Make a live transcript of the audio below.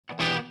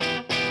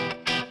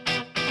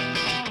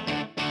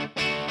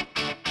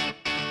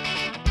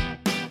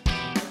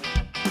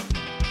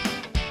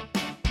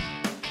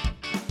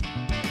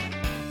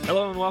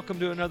Hello and welcome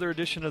to another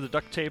edition of the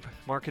Duct Tape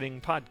Marketing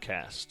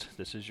Podcast.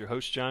 This is your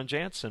host, John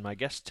Jantz, and my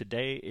guest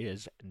today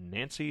is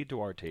Nancy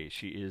Duarte.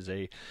 She is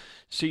a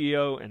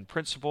CEO and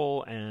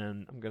principal,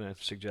 and I'm going to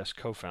suggest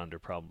co-founder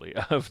probably,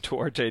 of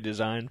Duarte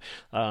Design.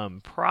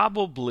 If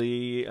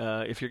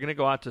you're going to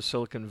go out to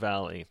Silicon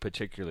Valley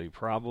particularly,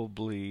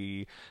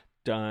 probably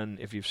done,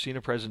 if you've seen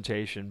a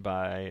presentation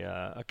by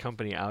a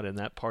company out in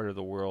that part of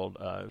the world,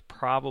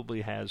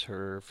 probably has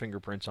her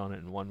fingerprints on it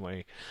in one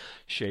way,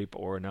 shape,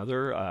 or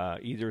another,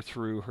 either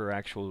through her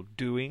actual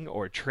doing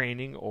or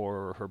training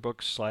or her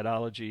book,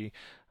 Slideology,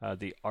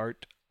 The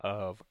Art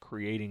of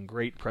Creating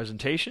Great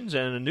Presentations,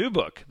 and a new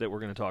book that we're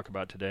going to talk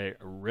about today,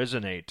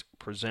 Resonate,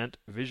 Present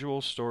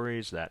Visual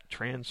Stories That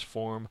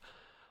Transform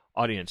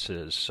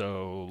Audiences.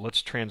 So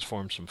let's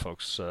transform some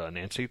folks.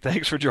 Nancy,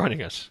 thanks for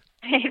joining us.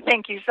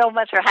 Thank you so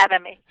much for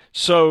having me.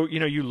 So,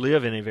 you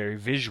live in a very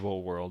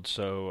visual world,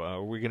 so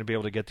are we going to be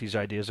able to get these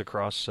ideas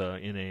across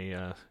in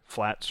a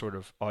flat sort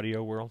of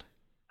audio world?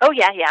 Oh,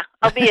 yeah.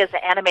 I'll be as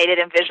animated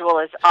and visual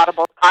as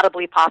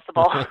audibly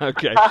possible.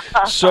 Okay.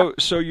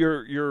 So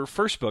your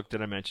first book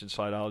that I mentioned,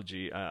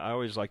 Slideology, I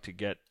always like to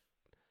get,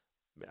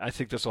 I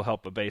think this will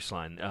help a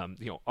baseline,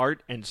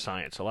 art and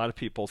science. A lot of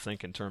people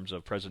think in terms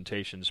of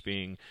presentations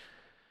being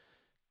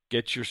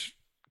get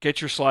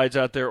your slides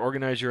out there,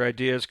 organize your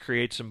ideas,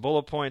 create some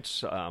bullet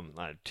points.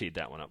 I teed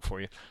that one up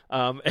for you,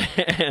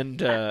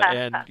 and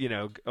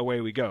away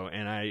we go.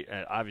 And I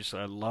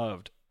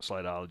loved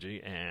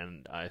Slideology,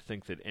 and I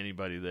think that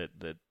anybody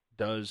that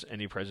does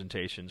any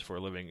presentations for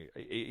a living,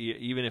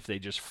 even if they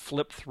just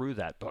flip through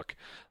that book,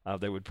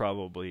 they would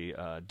probably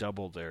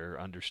double their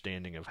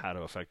understanding of how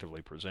to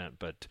effectively present.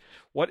 But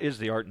what is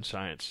the art and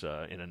science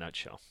in a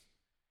nutshell?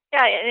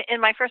 Yeah, in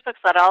my first book,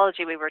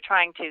 Slideology, we were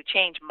trying to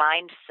change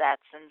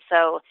mindsets, and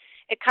so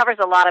it covers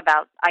a lot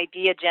about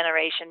idea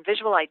generation,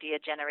 visual idea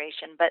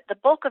generation, but the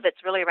bulk of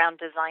it's really around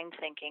design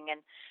thinking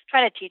and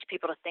trying to teach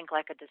people to think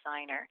like a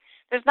designer.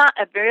 There's not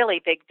a really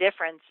big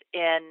difference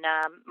in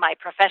my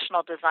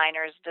professional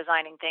designers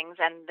designing things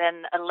and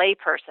then a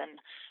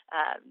layperson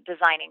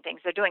designing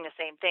things. They're doing the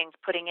same things,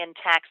 putting in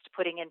text,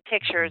 putting in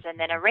pictures, and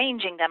then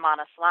arranging them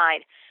on a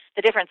slide.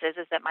 The difference is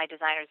that my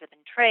designers have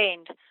been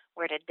trained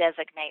where to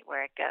designate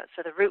where it goes.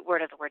 So the root word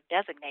of the word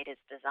designate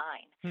is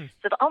design.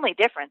 So the only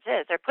difference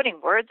is they're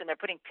putting words and they're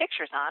putting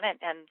pictures on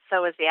it, and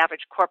so is the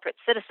average corporate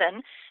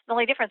citizen. The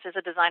only difference is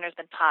a designer's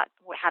been taught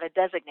how to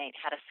designate,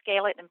 how to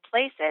scale it and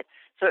place it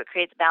so it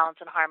creates balance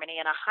and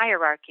harmony and a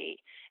hierarchy.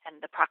 And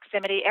the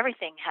proximity,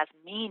 everything has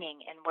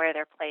meaning in where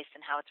they're placed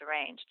and how it's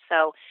arranged.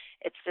 So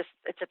it's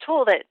a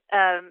tool that,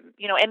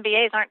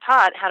 MBAs aren't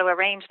taught how to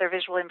arrange their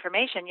visual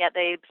information, yet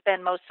they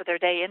spend most of their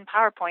day in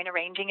PowerPoint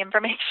arranging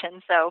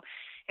information. So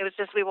it was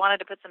just we wanted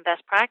to put some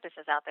best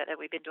practices out there that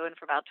we've been doing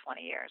for about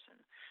 20 years. And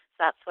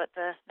that's what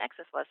the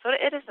Nexus was. So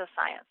it is a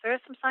science. There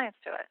is some science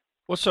to it.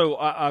 Well, so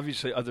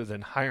obviously, other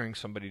than hiring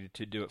somebody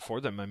to do it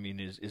for them, I mean,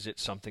 is it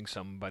something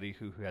somebody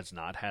who has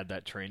not had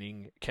that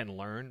training can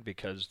learn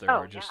because there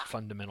are just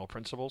fundamental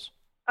principles?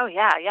 Oh,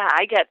 yeah.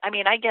 I get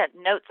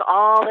notes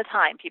all the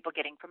time. People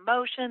getting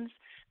promotions,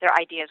 their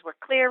ideas were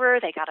clearer,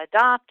 they got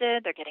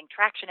adopted, they're getting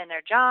traction in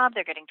their job,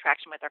 they're getting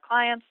traction with their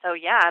clients. So,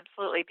 yeah,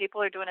 absolutely.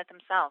 People are doing it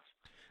themselves.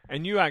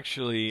 And you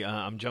actually,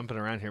 I'm jumping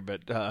around here,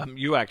 but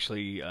you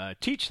actually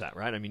teach that,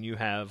 right? I mean, you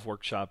have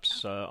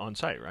workshops on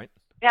site, right?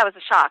 Yeah, it was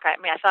a shock.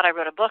 I thought I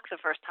wrote a book the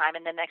first time,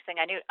 and the next thing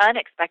I knew,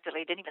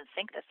 unexpectedly, didn't even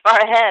think this far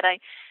ahead,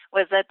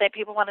 was that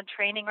people wanted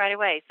training right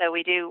away. So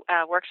we do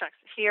workshops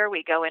here.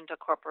 We go into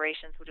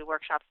corporations. We do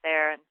workshops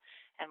there, and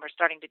we're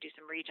starting to do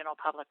some regional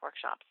public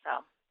workshops.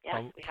 So,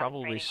 yeah,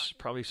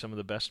 probably some of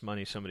the best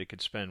money somebody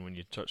could spend when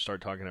you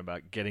start talking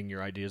about getting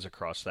your ideas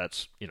across.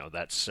 That's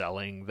that's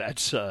selling.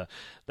 That's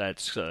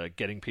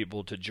getting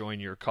people to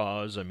join your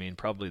cause. I mean,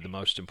 probably the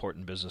most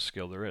important business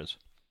skill there is.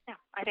 Yeah,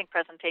 I think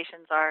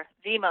presentations are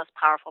the most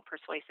powerful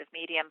persuasive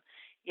medium,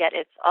 yet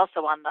it's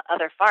also on the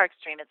other far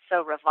extreme. It's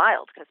so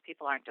reviled because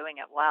people aren't doing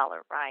it well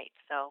or right.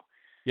 So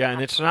yeah,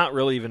 and it's not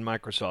really even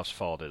Microsoft's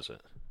fault, is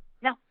it?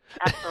 No,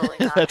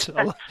 absolutely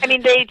not.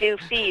 They do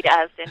feed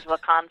us into a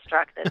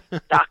construct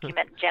that's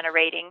document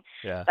generating,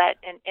 but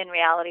in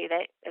reality,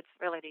 it's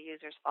really the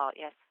user's fault,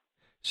 yes.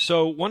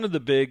 So one of the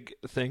big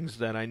things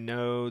that I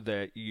know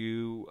that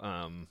you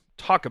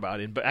talk about,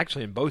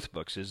 actually in both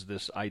books, is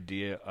this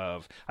idea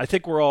of, I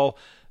think we're all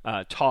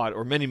taught,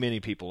 or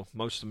many people,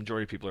 the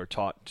majority of people are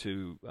taught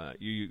to,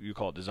 you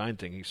call it design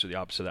thinking, so the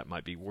opposite of that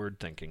might be word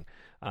thinking.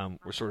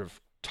 We're sort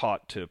of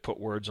taught to put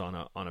words on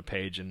a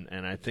page, and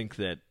I think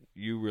that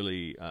you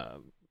really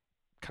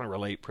kind of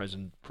relate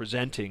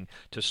presenting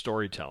to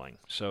storytelling.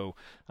 So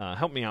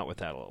help me out with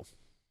that a little.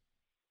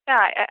 Yeah,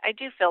 I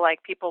do feel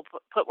like people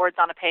put words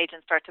on a page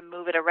and start to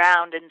move it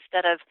around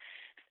instead of,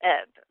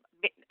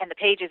 and the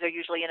pages are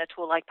usually in a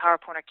tool like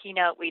PowerPoint or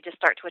Keynote. We just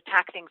start to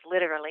attack things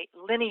linearly,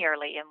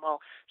 and we'll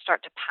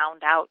start to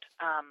pound out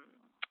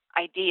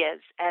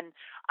ideas. And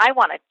I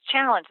want to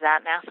challenge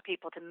that and ask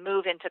people to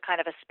move into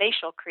kind of a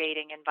spatial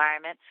creating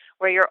environment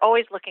where you're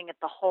always looking at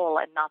the whole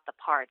and not the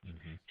parts.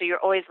 Mm-hmm. So you're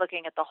always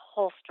looking at the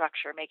whole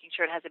structure, making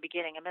sure it has a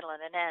beginning, a middle,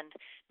 and an end.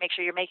 Make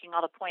sure you're making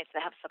all the points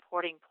that have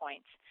supporting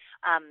points.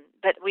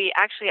 But we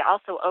actually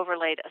also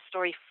overlaid a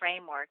story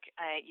framework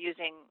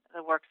using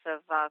the works of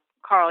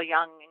Carl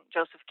Jung,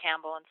 Joseph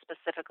Campbell, and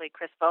specifically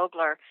Chris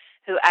Vogler,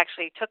 who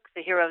actually took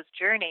the hero's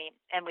journey,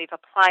 and we've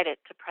applied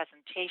it to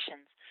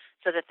presentations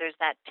so that there's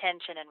that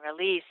tension and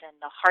release and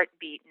the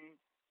heartbeat. And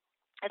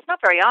it's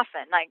not very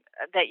often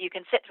that you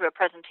can sit through a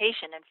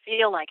presentation and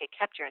feel like it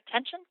kept your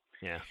attention.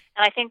 Yeah.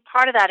 And I think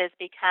part of that is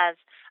because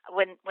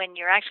when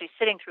you're actually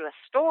sitting through a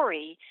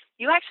story,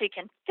 you actually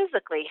can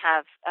physically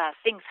have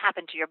things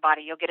happen to your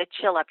body. You'll get a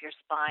chill up your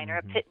spine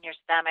or a pit in your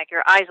stomach.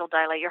 Your eyes will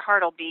dilate. Your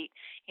heart will beat.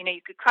 You know,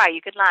 you could cry.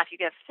 You could laugh.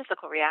 You get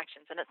physical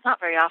reactions. And it's not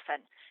very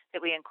often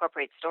that we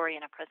incorporate story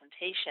in a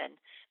presentation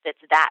that's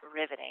that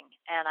riveting.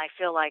 And I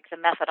feel like the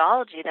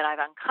methodology that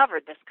I've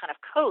uncovered, this kind of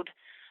code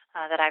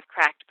that I've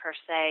cracked per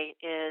se,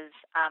 is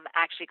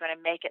actually going to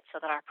make it so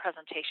that our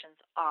presentations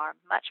are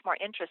much more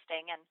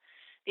interesting, and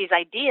these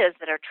ideas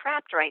that are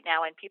trapped right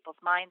now in people's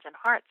minds and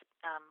hearts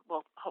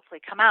will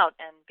hopefully come out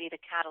and be the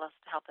catalyst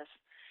to help us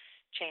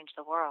change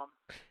the world.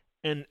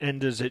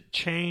 And does it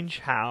change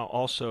how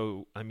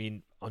also, I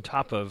mean, on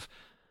top of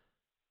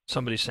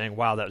somebody saying,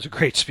 wow, that was a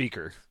great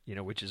speaker, you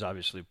know, which is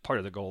obviously part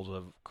of the goals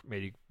of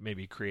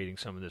maybe creating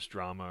some of this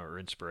drama or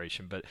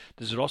inspiration, but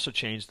does it also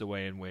change the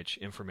way in which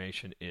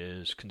information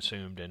is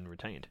consumed and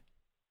retained?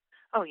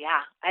 Oh,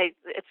 yeah.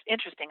 It's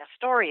interesting. A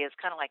story is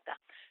kind of like the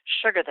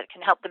sugar that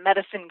can help the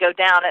medicine go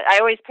down. I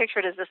always picture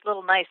it as this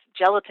little nice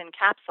gelatin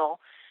capsule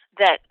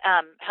that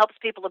helps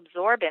people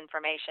absorb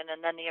information,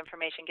 and then the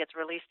information gets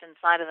released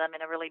inside of them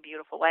in a really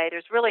beautiful way.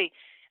 There's really,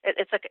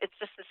 it's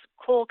just this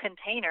cool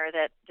container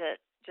that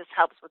just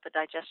helps with the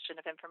digestion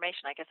of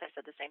information. I guess I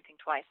said the same thing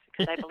twice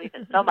because I believe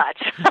it so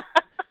much.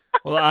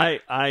 Well,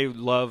 I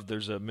love,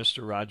 there's a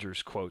Mr.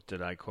 Rogers quote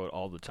that I quote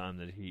all the time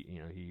that he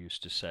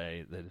used to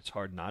say that it's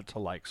hard not to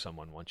like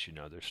someone once you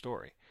know their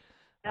story.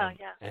 Oh,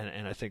 yeah.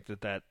 And I think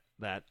that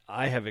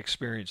I have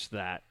experienced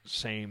that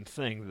same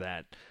thing,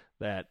 that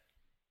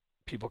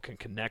people can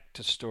connect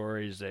to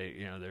stories.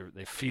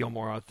 They feel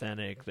more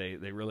authentic. They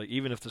really,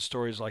 even if the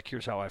story is like,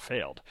 here's how I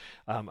failed.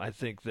 I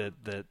think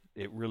that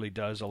it really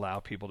does allow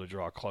people to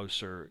draw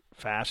closer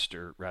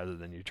faster rather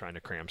than you trying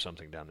to cram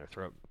something down their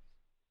throat.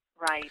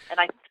 Right, and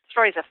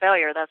stories of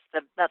failure. That's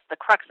the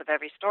crux of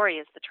every story,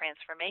 is the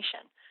transformation.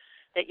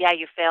 That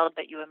you failed,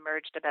 but you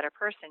emerged a better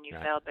person. You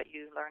failed, but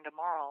you learned a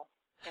moral.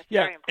 It's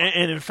very important.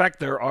 And in fact,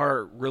 there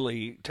are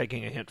really,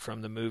 taking a hint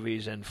from the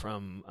movies and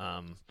from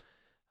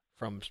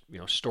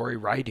story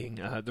writing.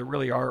 There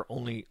really are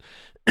only,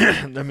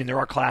 I mean, there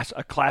are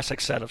a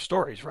classic set of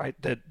stories, right?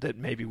 That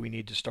maybe we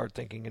need to start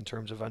thinking in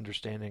terms of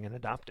understanding and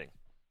adopting.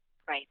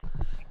 Right,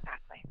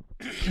 exactly.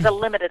 The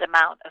limited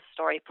amount of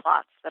story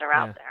plots that are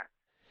out there.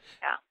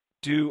 Yeah.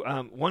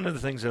 One of the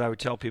things that I would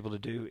tell people to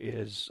do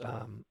is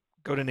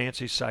go to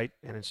Nancy's site,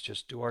 and it's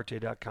just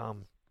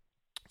duarte.com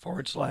 /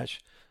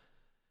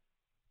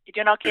 You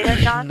doing okay there,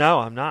 John? No,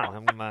 I'm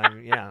not.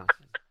 Yeah.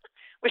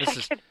 Wish I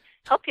could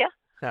help you.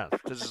 No,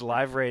 this is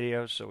live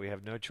radio, so we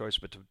have no choice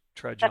but to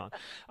trudge on.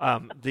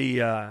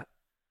 I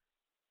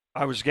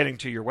was getting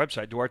to your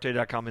website,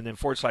 duarte.com, and then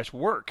 /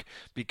 work,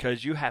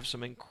 because you have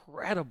some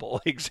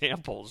incredible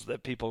examples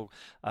that people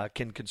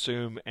can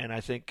consume, and I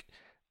think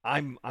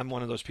I'm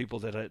one of those people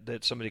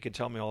that somebody can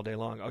tell me all day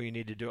long, oh, you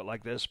need to do it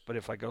like this, but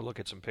if I go look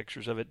at some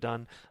pictures of it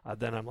done,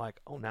 then I'm like,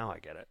 oh, now I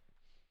get it.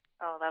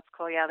 Oh, that's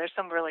cool. Yeah, there's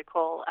some really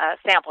cool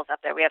samples up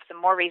there. We have some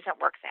more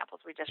recent work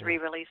samples. We just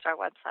re-released our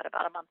website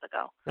about a month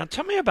ago. Now,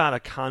 tell me about a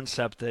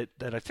concept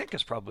that I think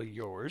is probably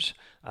yours,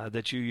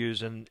 that you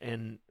use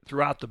in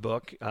throughout the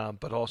book,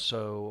 but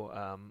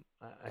also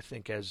I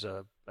think as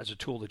a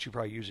tool that you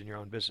probably use in your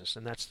own business,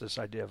 and that's this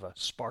idea of a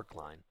spark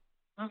line.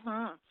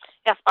 Mm-hmm.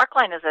 Yeah,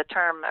 sparkline is a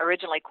term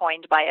originally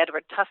coined by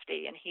Edward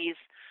Tufte, and he's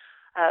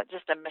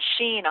just a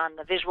machine on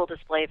the visual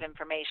display of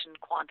information,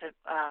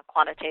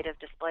 quantitative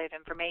display of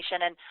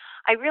information. And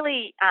I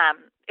really,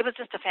 it was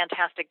just a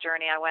fantastic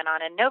journey I went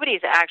on, and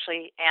nobody's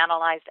actually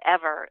analyzed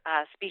ever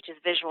speeches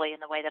visually in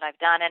the way that I've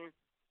done. And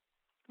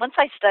once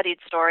I studied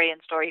story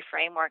and story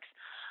frameworks,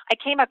 I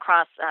came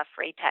across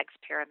Freytag's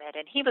pyramid,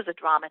 and he was a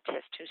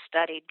dramatist who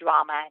studied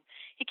drama, and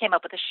he came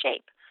up with a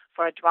shape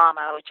for a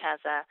drama, which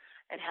has the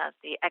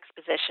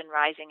exposition,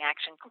 rising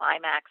action,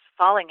 climax,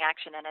 falling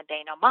action, and a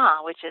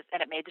denouement, and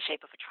it made the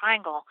shape of a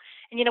triangle.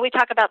 And, we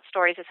talk about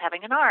stories as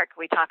having an arc.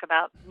 We talk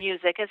about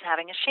music as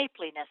having a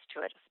shapeliness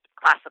to it,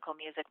 classical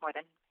music more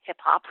than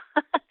hip-hop.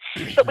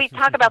 But we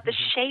talk about the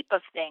shape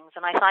of things,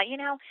 and I thought,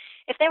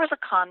 if there was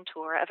a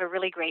contour of a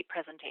really great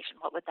presentation,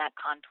 what would that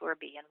contour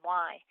be and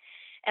why?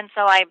 And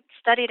so I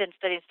studied and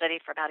studied and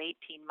studied for about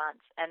 18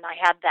 months, and I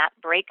had that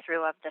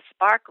breakthrough of the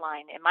spark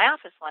line in my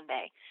office one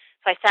day.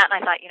 So I sat and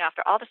I thought,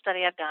 after all the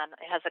study I've done,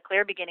 it has a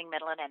clear beginning,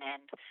 middle, and an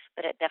end,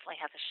 but it definitely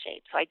has a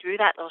shape. So I drew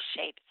that little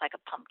shape. It's like a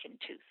pumpkin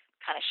tooth.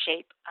 kind of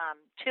shape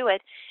to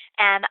it.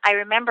 And I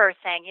remember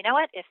saying, you know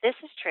what, if this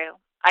is true,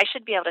 I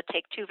should be able to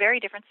take two very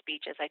different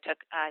speeches. I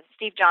took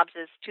Steve Jobs'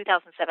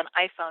 2007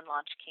 iPhone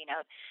launch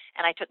keynote,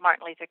 and I took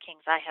Martin Luther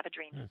King's I Have a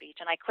Dream speech.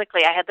 And I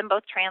had them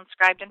both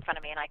transcribed in front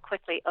of me, and I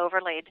quickly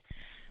overlaid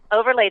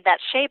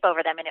that shape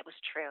over them, and it was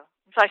true.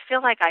 So I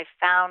feel like I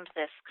found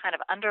this kind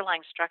of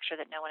underlying structure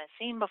that no one has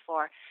seen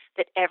before,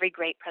 that every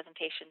great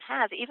presentation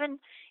has. Even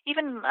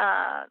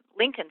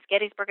Lincoln's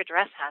Gettysburg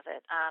Address has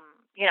it.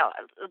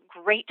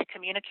 Great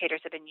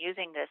communicators have been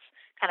using this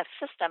kind of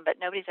system, but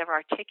nobody's ever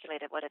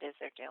articulated what it is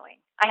they're doing.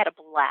 I had a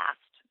blast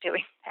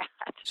doing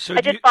that. So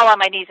I just fall on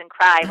my knees and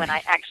cry when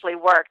I actually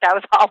worked. I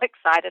was all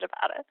excited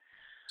about it.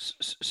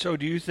 So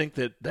do you think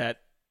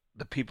that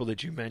the people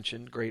that you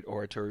mentioned, great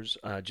orators,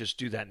 just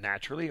do that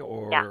naturally,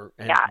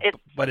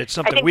 but it's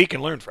something we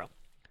can learn from?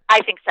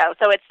 I think so.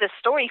 So it's this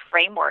story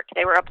framework.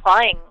 They were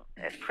applying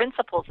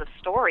principles of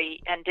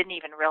story and didn't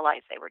even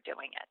realize they were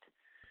doing it.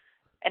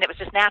 And it was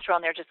just natural,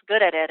 and they're just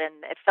good at it,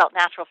 and it felt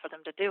natural for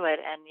them to do it.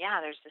 And,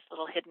 there's this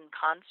little hidden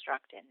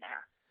construct in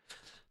there.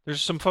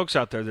 There's some folks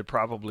out there that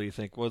probably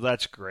think, well,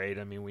 that's great.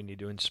 I mean, we need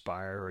to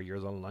inspire, or you're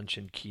the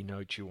luncheon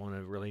keynote. You want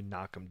to really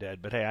knock them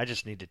dead. But, hey, I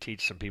just need to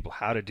teach some people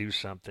how to do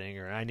something,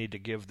 or I need to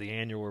give the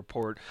annual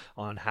report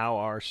on how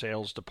our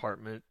sales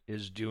department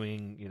is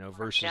doing,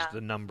 versus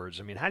the numbers.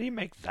 I mean, how do you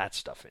make that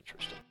stuff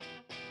interesting?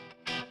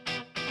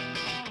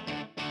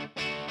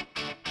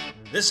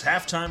 This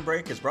halftime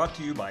break is brought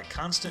to you by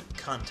Constant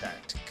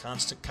Contact.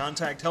 Constant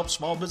Contact helps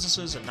small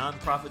businesses and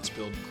nonprofits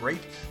build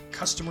great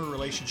customer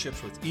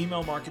relationships with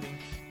email marketing,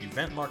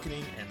 event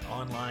marketing, and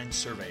online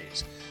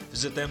surveys.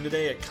 Visit them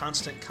today at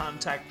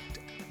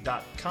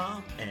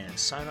constantcontact.com and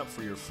sign up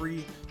for your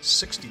free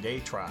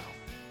 60-day trial.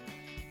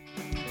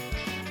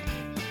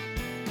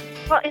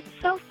 Well, it's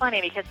so funny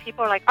because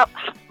people are like, oh,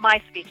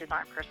 my speeches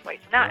aren't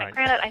persuasive. Now, Right.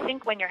 Granted, I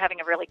think when you're having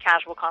a really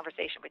casual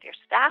conversation with your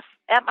staff,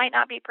 that might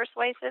not be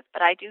persuasive,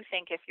 but I do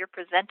think if you're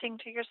presenting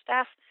to your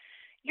staff,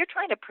 you're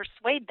trying to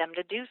persuade them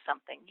to do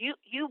something.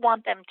 You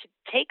want them to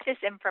take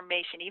this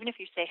information, even if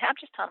you say, hey, I'm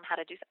just telling them how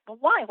to do something. Well,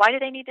 why? Why do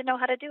they need to know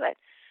how to do it?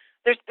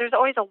 There's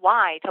always a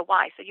why to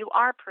why. So you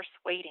are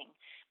persuading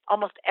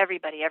almost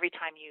everybody every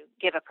time you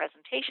give a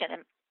presentation.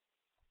 And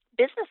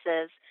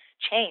businesses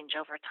change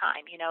over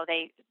time.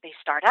 They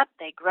start up,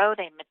 they grow,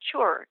 they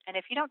mature. And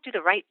if you don't do the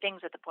right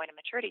things at the point of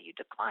maturity, you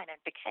decline and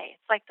decay.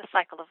 It's like the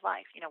cycle of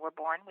life. We're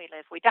born, we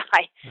live, we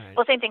die. Right.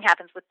 Well, same thing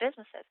happens with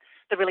businesses.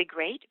 The really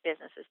great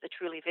businesses, the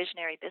truly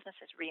visionary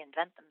businesses,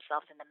 reinvent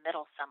themselves in the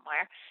middle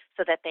somewhere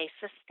so that they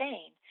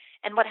sustain.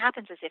 And what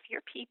happens is if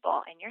your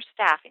people and your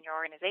staff and your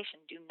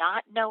organization do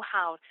not know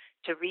how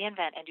to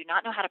reinvent and do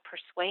not know how to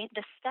persuade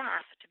the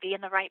staff to be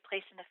in the right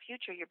place in the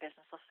future, your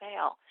business will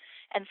fail.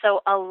 And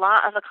so a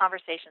lot of the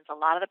conversations, a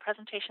lot of the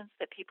presentations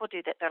that people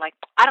do that they're like,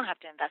 I don't have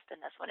to invest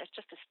in this one. It's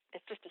just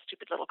a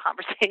stupid little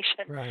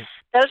conversation. Right.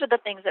 Those are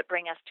the things that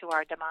bring us to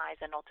our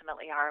demise and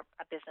ultimately our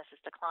business's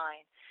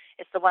decline.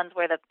 It's the ones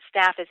where the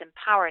staff is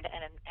empowered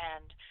and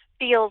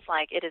feels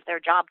like it is their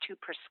job to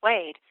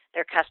persuade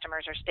their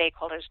customers or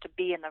stakeholders to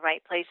be in the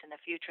right place in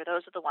the future.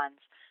 Those are the ones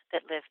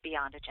that live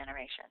beyond a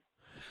generation.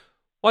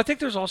 Well, I think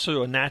there's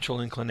also a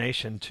natural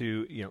inclination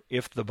to,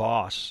 if the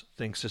boss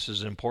thinks this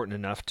is important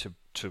enough to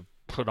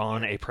put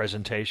on a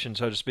presentation,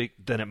 so to speak,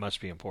 then it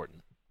must be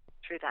important.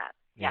 True that.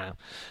 Yeah.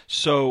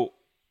 So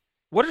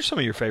what are some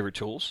of your favorite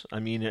tools? I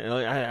mean,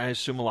 I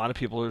assume a lot of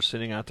people are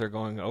sitting out there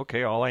going,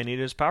 okay, all I need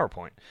is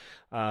PowerPoint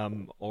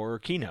or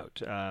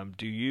Keynote.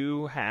 Do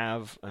you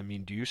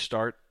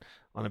start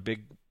on a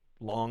big,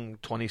 long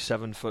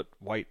 27-foot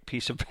white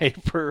piece of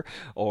paper,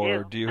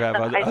 or do you have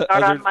other? I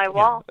start on my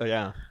wall.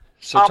 Yeah.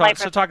 So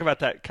talk about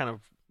that kind of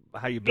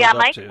how you build up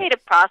my to it.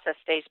 creative process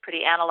stays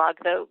pretty analog,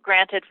 though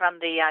granted from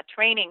the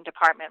training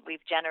department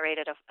we've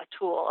generated a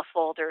tool, a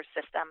folder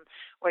system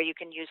where you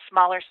can use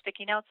smaller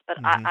sticky notes,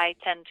 but I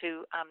tend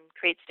to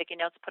create sticky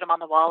notes, put them on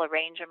the wall,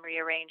 arrange them,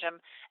 rearrange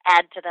them,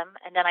 add to them,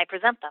 and then I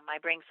present them. I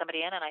bring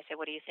somebody in and I say,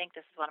 what do you think?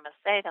 This is what I'm going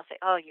to say. They'll say,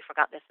 oh, you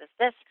forgot this.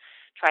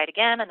 Try it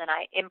again, and then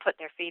I input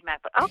their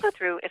feedback. But I'll go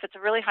through, if it's a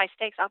really high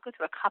stakes, I'll go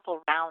through a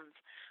couple rounds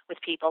with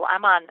people.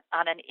 I'm on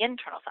an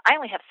internal. So I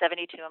only have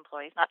 72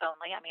 employees, not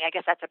only. I mean, I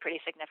guess that's a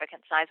pretty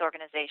significant size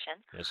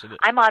organization. Yes, it is.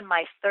 I'm on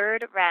my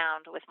third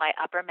round with my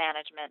upper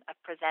management of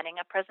presenting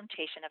a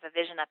presentation of a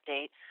vision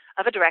update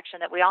of a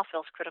direction that we all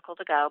feel is critical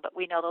to go, but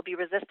we know there'll be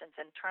resistance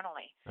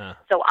internally.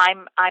 So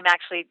I'm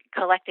actually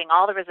collecting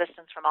all the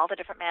resistance from all the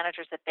different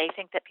managers that they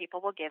think that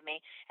people will give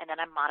me, and then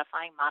I'm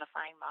modifying,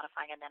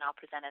 and then I'll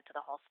present it to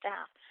the whole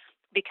staff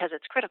because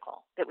it's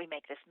critical that we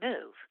make this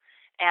move.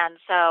 And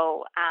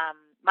so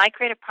my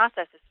creative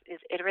process is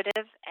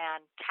iterative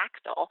and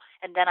tactile,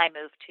 and then I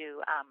move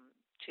to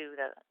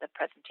the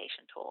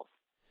presentation tools.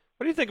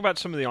 What do you think about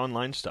some of the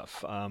online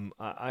stuff?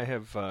 I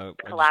have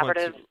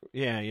collaborative.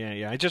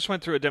 I just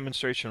went through a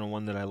demonstration on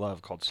one that I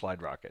love called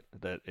SlideRocket.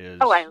 That is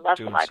I love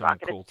doing SlideRocket. Some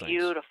cool It's things.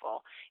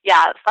 beautiful.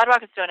 Yeah,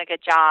 SlideRocket's doing a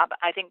good job.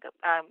 I think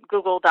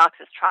Google Docs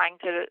is trying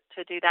to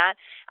do that.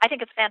 I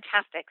think it's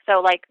fantastic.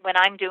 So, like when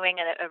I'm doing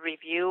a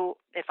review,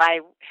 if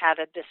I had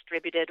a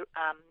distributed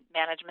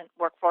management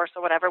workforce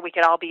or whatever, we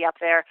could all be up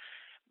there,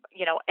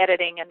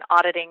 editing and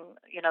auditing,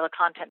 the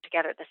content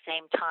together at the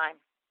same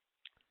time.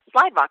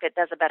 SlideRocket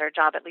does a better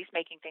job at least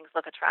making things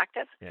look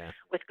attractive. Yeah.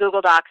 With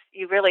Google Docs,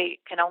 you really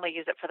can only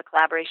use it for the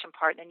collaboration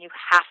part, and you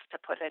have to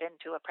put it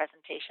into a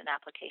presentation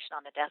application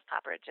on the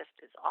desktop, or it just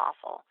is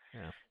awful.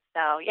 Yeah.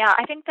 So, yeah,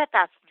 I think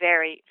that's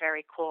very,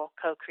 very cool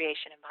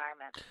co-creation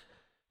environment.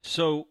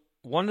 So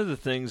one of the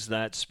things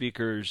that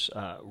speakers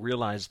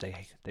realize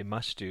they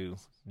must do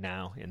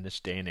now in this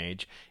day and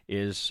age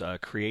is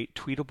create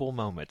tweetable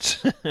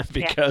moments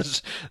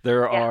because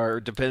there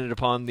are, dependent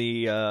upon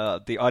the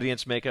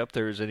audience makeup,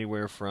 there's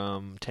anywhere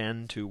from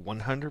 10 to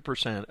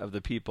 100% of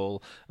the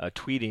people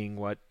tweeting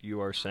what you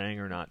are saying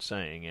or not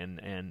saying.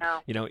 And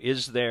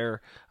is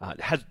there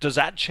does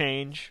that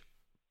change?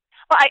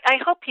 Well, I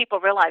hope people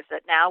realize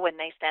that now when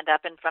they stand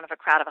up in front of a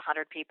crowd of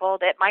 100 people,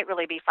 that might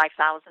really be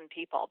 5,000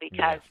 people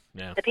because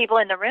the people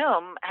in the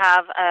room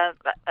have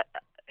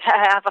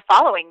a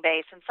following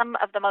base, and some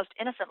of the most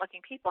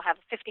innocent-looking people have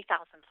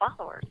 50,000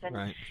 followers,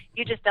 and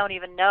you just don't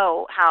even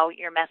know how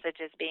your message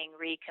is being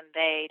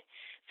reconveyed.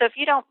 So if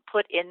you don't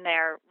put in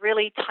there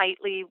really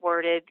tightly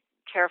worded,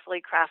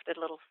 carefully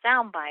crafted little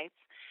sound bites,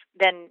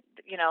 then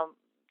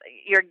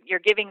you're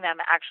giving them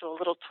actual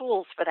little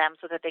tools for them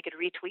so that they could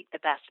retweet the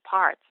best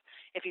parts.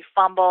 If you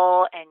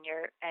fumble and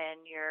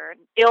you're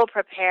ill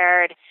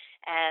prepared,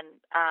 and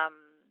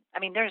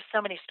there's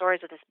so many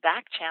stories of this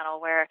back channel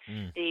where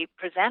the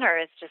presenter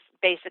is just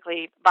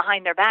basically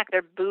behind their back.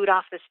 They're booed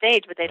off the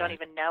stage, but they don't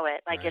even know it.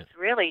 It's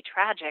really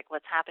tragic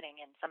what's happening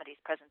in some of these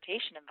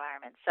presentation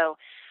environments. So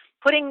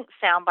putting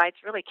sound bites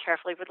really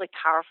carefully, really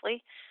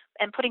powerfully,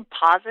 and putting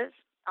pauses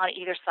on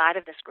either side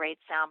of this great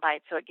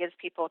soundbite, so it gives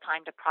people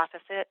time to process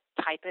it,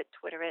 type it,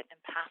 Twitter it,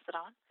 and pass it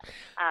on.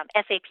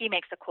 SAP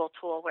makes a cool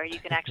tool where you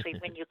can actually,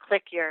 when you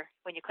click your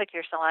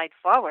slide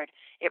forward,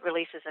 it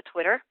releases a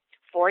Twitter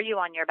for you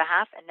on your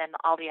behalf, and then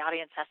all the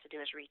audience has to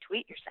do is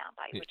retweet your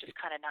soundbite, which is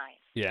kind of nice.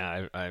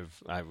 Yeah,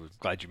 I was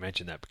glad you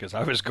mentioned that because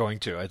I was going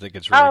to. I think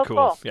it's really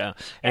cool. Yeah,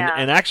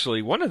 and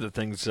actually, one of the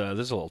things, this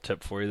is a little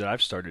tip for you that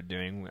I've started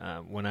doing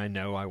when I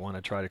know I want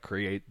to try to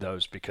create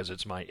those because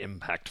it's my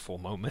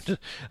impactful moment.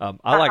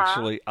 I'll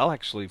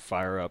actually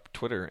fire up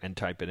Twitter and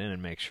type it in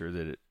and make sure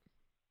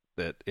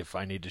that if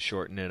I need to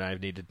shorten it,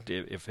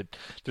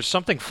 there's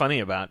something funny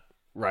about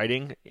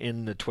writing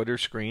in the Twitter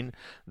screen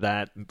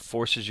that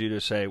forces you to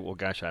say, well,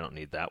 gosh, I don't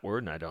need that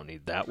word, and I don't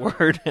need that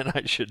word, and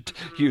I should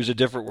use a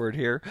different word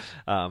here.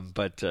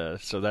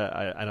 So that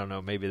I don't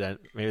know, maybe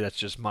that's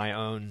just my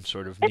own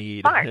sort of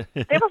need. Smart.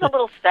 There was a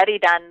little study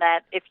done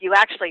that if you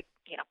actually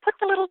put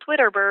the little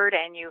Twitter bird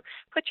and you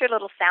put your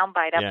little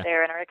soundbite up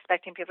there and are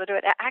expecting people to do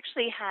it, it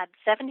actually had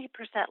 70%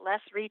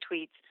 less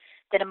retweets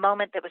than a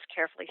moment that was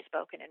carefully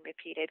spoken and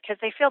repeated, because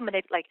they feel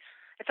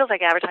it feels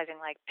like advertising,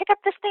 like pick up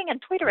this thing and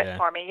Twitter it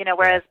for me,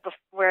 whereas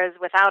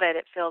without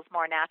it feels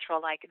more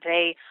natural, like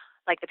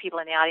the people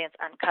in the audience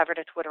uncovered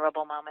a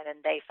Twitterable moment and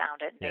they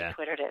found it and they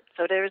Twittered it.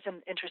 So there's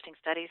some interesting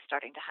studies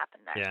starting to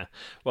happen there. Yeah.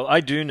 Well, I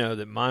do know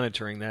that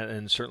monitoring that,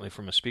 and certainly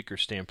from a speaker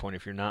standpoint,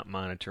 if you're not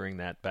monitoring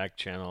that back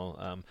channel,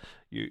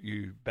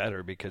 you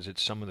better, because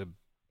it's some of the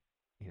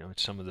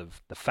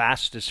the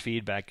fastest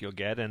feedback you'll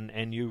get,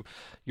 and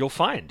you'll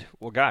find,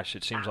 well, gosh,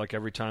 it seems like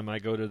every time I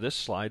go to this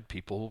slide,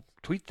 people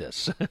tweet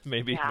this.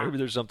 maybe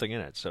there's something in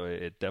it. So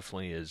it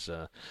definitely is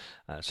a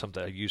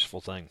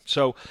useful thing.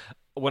 So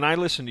when I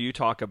listen to you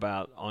talk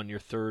about on your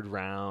third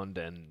round,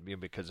 and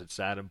because it's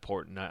that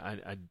important,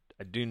 I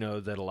do know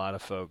that a lot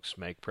of folks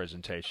make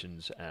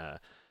presentations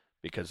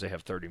because they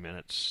have 30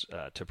 minutes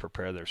to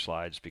prepare their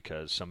slides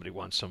because somebody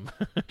wants them.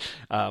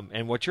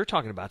 And what you're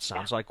talking about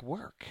sounds like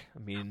work.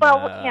 When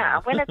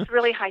it's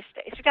really high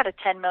stakes. If you've got a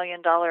 $10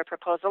 million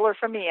proposal, or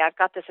for me, I've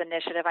got this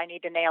initiative, I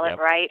need to nail it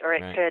right, or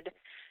it could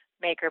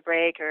make or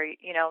break, or,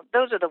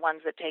 those are the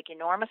ones that take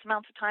enormous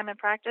amounts of time and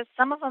practice.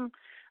 Some of them,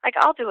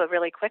 I'll do a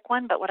really quick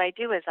one, but what I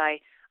do is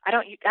I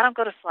don't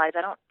go to slides.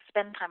 I don't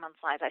spend time on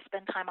slides. I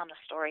spend time on the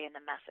story and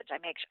the message.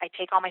 I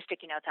take all my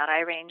sticky notes out. I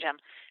arrange them,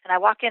 and I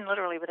walk in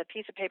literally with a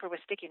piece of paper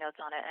with sticky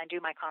notes on it, and I do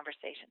my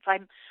conversation. So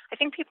I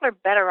think people are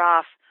better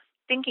off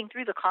thinking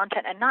through the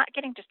content and not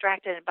getting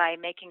distracted by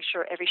making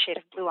sure every shade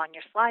of blue on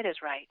your slide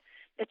is right.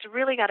 It's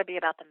really got to be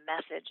about the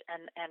message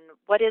and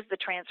what is the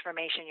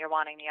transformation you're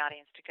wanting the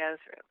audience to go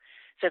through.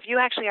 So if you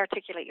actually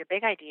articulate your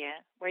big idea,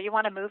 where you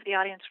want to move the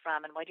audience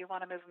from and what you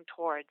want to move them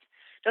towards,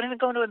 don't even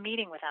go into a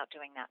meeting without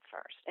doing that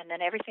first. And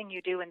then everything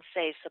you do and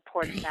say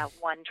supports that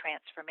one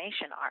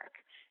transformation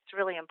arc. It's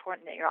really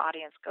important that your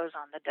audience goes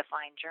on the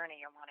defined journey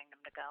you're wanting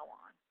them to go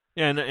on.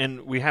 Yeah,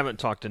 and we haven't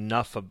talked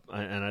enough,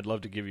 and I'd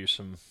love to give you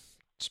some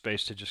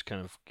space to just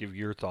kind of give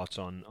your thoughts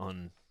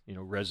on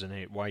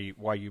Resonate, why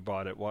you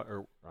bought it,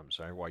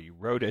 why you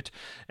wrote it,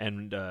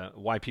 and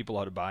why people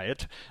ought to buy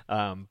it.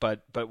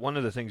 But one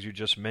of the things you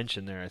just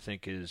mentioned there, I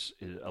think, is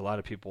a lot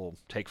of people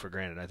take for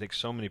granted. I think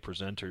so many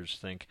presenters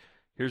think,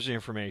 here's the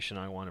information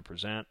I want to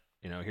present.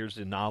 here's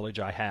the knowledge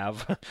I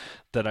have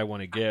that I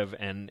want to give,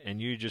 and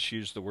you just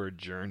use the word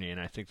journey, and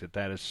I think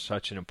that is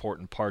such an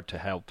important part to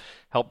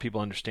help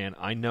people understand.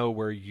 I know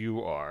where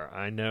you are.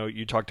 I know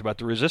you talked about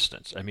the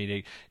resistance. I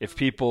mean, if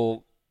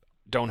people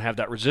don't have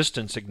that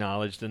resistance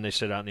acknowledged, then they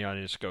sit out in the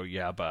audience and go,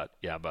 yeah, but,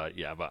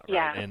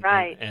 right?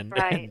 Right.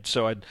 And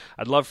so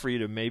I'd love for you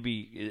to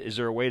maybe, is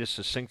there a way to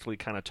succinctly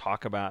kind of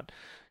talk about,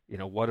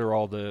 what are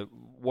all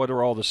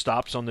the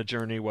stops on the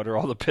journey? What are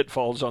all the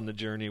pitfalls on the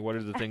journey? What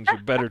are the things you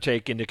better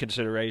take into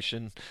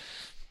consideration?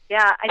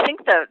 Yeah, I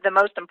think the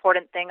most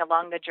important thing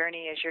along the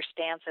journey is your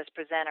stance as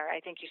presenter. I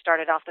think you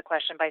started off the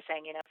question by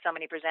saying, so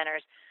many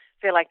presenters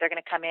feel like they're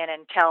going to come in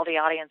and tell the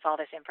audience all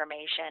this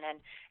information,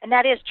 and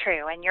that is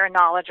true, and you're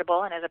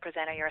knowledgeable, and as a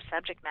presenter, you're a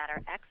subject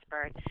matter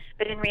expert.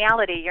 But in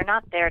reality, you're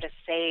not there to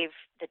save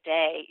the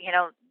day.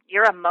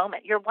 You're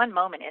one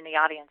moment in the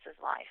audience's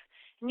life.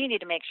 And you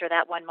need to make sure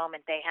that one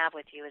moment they have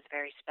with you is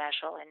very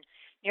special. And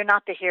you're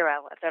not the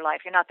hero of their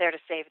life. You're not there to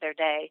save their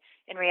day.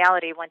 In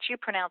reality, once you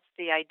pronounce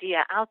the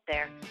idea out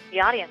there, the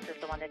audience is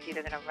the one that's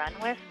either going to run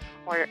with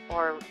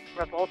or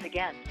revolt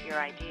against your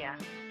idea.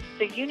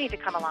 So you need to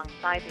come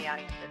alongside the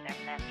audience as their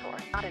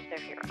mentor, not as their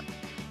hero.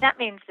 That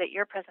means that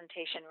your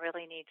presentation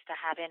really needs to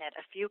have in it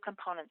a few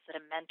components that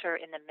a mentor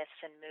in the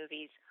myths and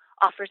movies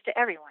offers to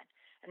everyone.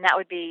 And that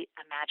would be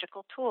a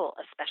magical tool,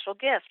 a special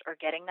gift, or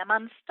getting them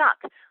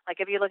unstuck.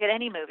 Like if you look at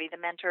any movie, the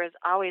mentor is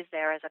always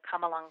there as a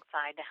come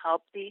alongside to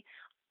help the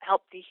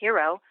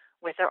hero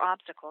with their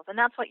obstacles. And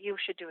that's what you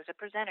should do as a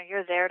presenter.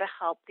 You're there to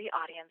help the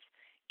audience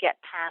get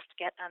past,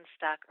 get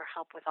unstuck, or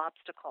help with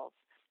obstacles,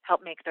 help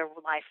make their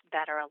life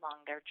better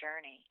along their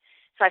journey.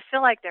 So I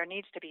feel like there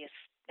needs to be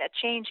a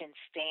change in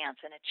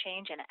stance and a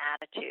change in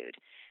attitude.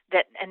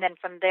 And then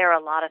from there,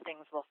 a lot of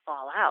things will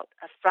fall out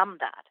from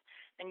that.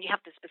 And you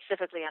have to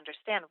specifically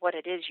understand what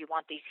it is you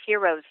want these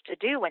heroes to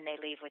do when they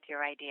leave with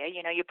your idea.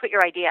 You put your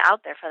idea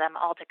out there for them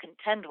all to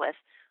contend with.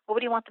 Well,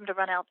 what do you want them to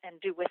run out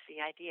and do with the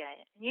idea?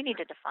 You need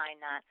to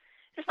define that.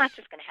 It's not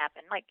just going to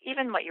happen. Like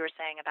even what you were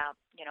saying about,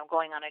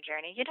 going on a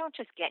journey, you don't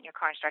just get in your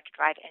car and start to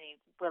drive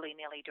any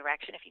willy-nilly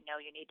direction if you know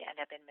you need to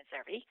end up in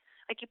Missouri.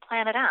 Like you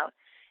plan it out.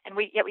 And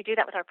we do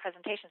that with our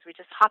presentations. We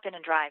just hop in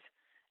and drive.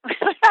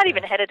 We're not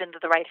even headed into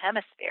the right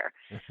hemisphere.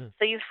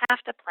 So you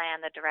have to plan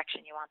the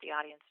direction you want the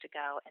audience to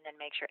go and then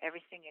make sure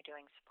everything you're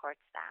doing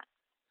supports that.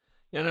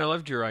 Yeah, and I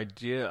loved your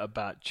idea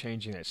about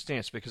changing that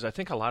stance, because I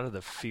think a lot of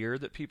the fear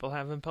that people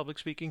have in public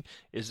speaking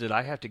is that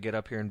I have to get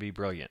up here and be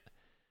brilliant.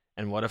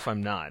 And what if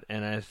I'm not?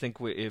 And I think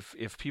if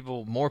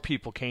more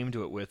people came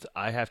to it with,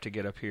 I have to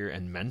get up here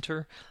and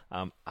mentor,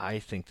 I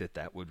think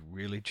that would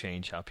really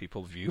change how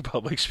people view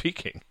public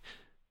speaking.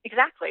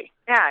 Exactly.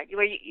 Yeah,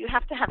 you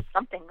have to have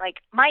something.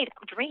 Like my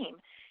dream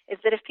is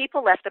that if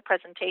people left the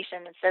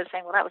presentation instead of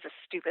saying, well, that was a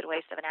stupid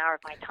waste of an hour of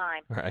my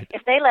time, right.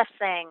 If they left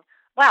saying,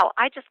 wow,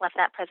 I just left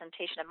that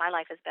presentation and my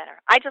life is better.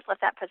 I just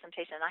left that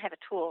presentation and I have a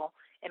tool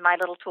in my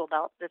little tool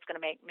belt that's going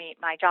to make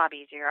my job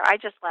easier.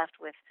 I just left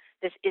with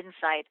this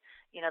insight,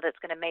 that's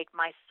going to make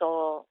my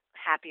soul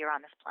happier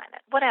on this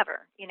planet.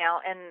 Whatever,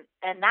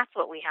 and that's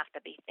what we have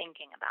to be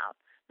thinking about,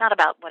 not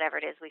about whatever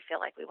it is we feel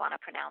like we want to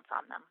pronounce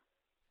on them.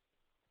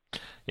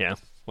 Yeah,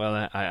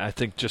 well, I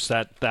think just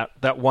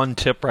that one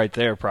tip right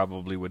there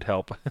probably would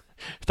help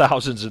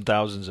thousands and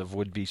thousands of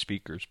would-be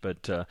speakers.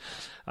 But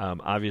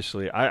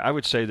obviously, I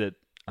would say that,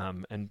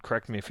 and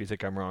correct me if you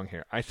think I'm wrong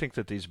here, I think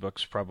that these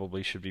books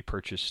probably should be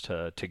purchased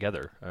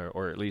together,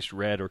 or at least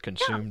read or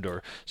consumed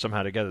or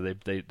somehow together.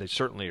 They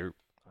certainly are.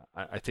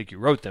 I think you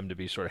wrote them to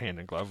be sort of hand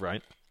in glove,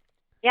 right?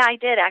 Yeah, I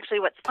did. Actually,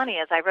 what's funny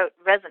is I wrote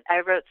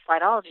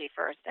Slideology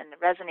first, and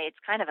Resonate's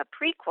kind of a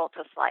prequel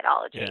to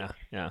Slideology.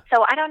 Yeah.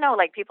 So I don't know,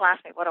 like people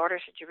ask me, what order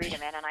should you read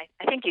them in? And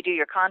I think you do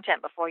your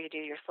content before you do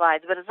your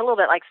slides, but it's a little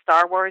bit like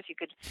Star Wars. You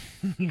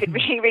could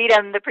reread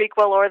them, the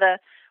prequel or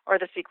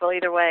the sequel,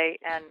 either way,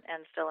 and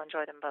still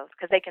enjoy them both,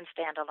 because they can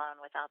stand alone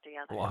without the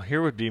other. Well,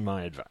 here would be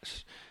my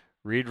advice.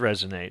 Read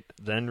Resonate,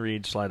 then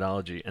read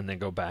Slideology, and then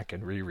go back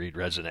and reread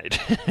Resonate,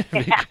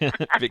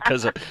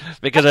 because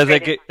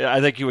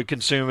I think you would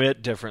consume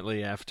it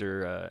differently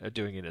after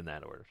doing it in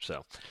that order.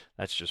 So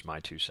that's just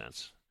my 2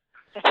 cents.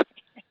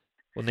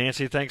 Well,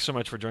 Nancy, thanks so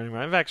much for joining me.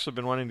 I've actually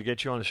been wanting to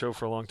get you on the show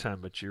for a long time,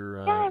 but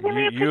you're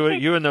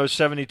you and those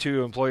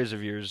 72 employees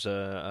of yours,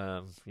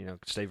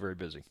 stay very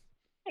busy.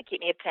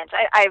 Keep me a pinch.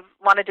 I've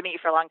wanted to meet you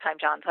for a long time,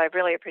 John, so I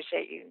really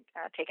appreciate you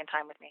taking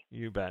time with me.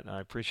 You bet.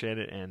 I appreciate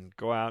it. And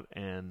go out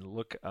and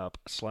look up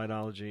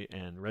Slideology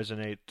and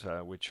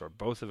Resonate, which are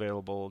both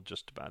available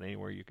just about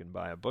anywhere you can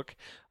buy a book.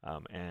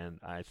 And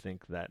I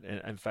think that,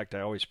 in fact,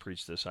 I always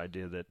preach this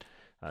idea that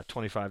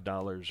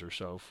 $25 or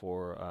so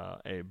for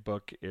a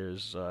book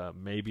is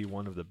maybe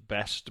one of the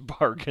best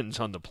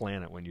bargains on the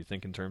planet when you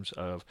think in terms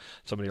of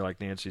somebody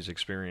like Nancy's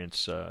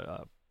experience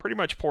pretty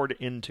much poured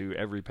into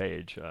every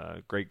page.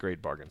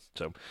 Great bargain.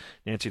 So,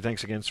 Nancy,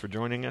 thanks again for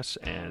joining us,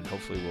 and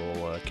hopefully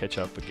we'll catch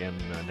up again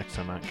next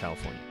time out in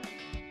California.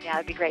 Yeah,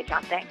 that'd be great,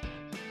 John. Thanks.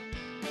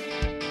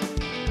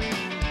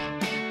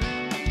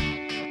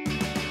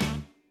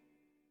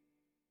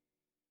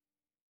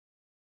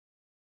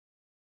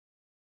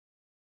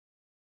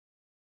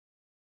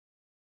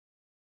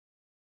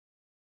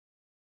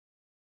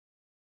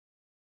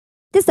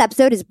 This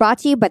episode is brought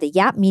to you by the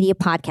Yap Media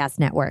Podcast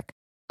Network.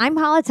 I'm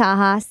Hala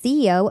Taha,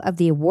 CEO of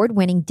the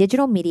award-winning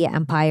digital media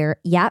empire,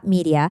 Yap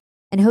Media,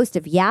 and host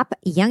of Yap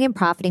Young and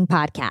Profiting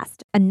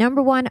Podcast, a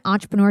 #1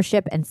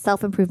 entrepreneurship and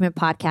self-improvement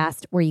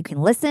podcast where you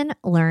can listen,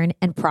 learn,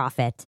 and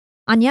profit.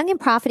 On Young and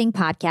Profiting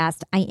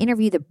Podcast, I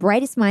interview the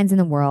brightest minds in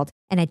the world,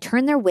 and I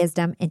turn their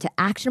wisdom into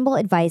actionable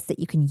advice that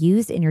you can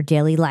use in your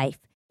daily life.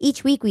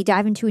 Each week, we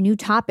dive into a new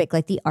topic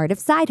like the art of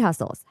side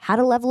hustles, how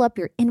to level up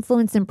your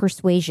influence and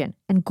persuasion,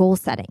 and goal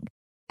setting.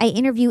 I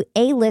interview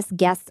A-list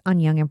guests on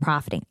Young and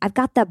Profiting. I've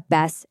got the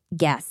best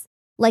guests,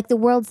 like the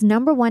world's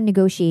 #1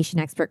 negotiation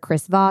expert,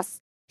 Chris Voss,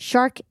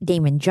 Shark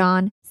Damon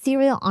John,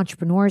 serial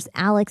entrepreneurs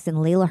Alex and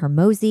Layla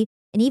Hermosi,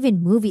 and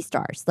even movie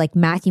stars like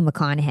Matthew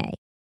McConaughey.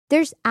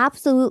 There's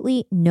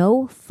absolutely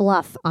no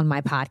fluff on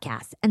my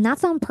podcast, and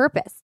that's on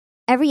purpose.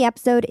 Every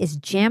episode is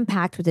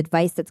jam-packed with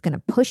advice that's going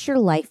to push your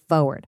life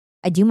forward.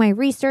 I do my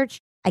research,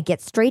 I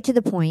get straight to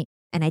the point,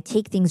 and I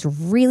take things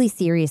really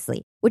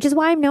seriously, which is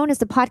why I'm known as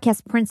the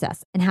podcast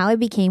princess and how I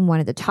became one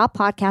of the top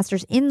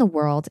podcasters in the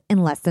world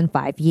in less than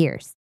 5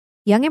 years.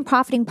 Young and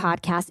Profiting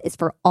Podcast is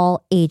for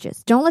all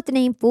ages. Don't let the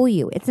name fool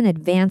you. It's an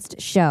advanced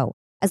show.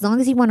 As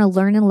long as you want to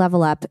learn and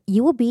level up,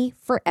 you will be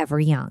forever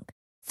young.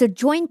 So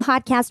join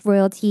Podcast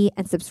Royalty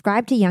and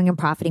subscribe to Young and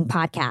Profiting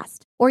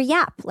Podcast, or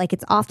YAP, like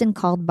it's often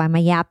called by my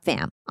YAP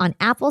fam, on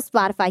Apple,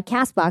 Spotify,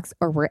 CastBox,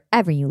 or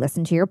wherever you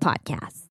listen to your podcasts.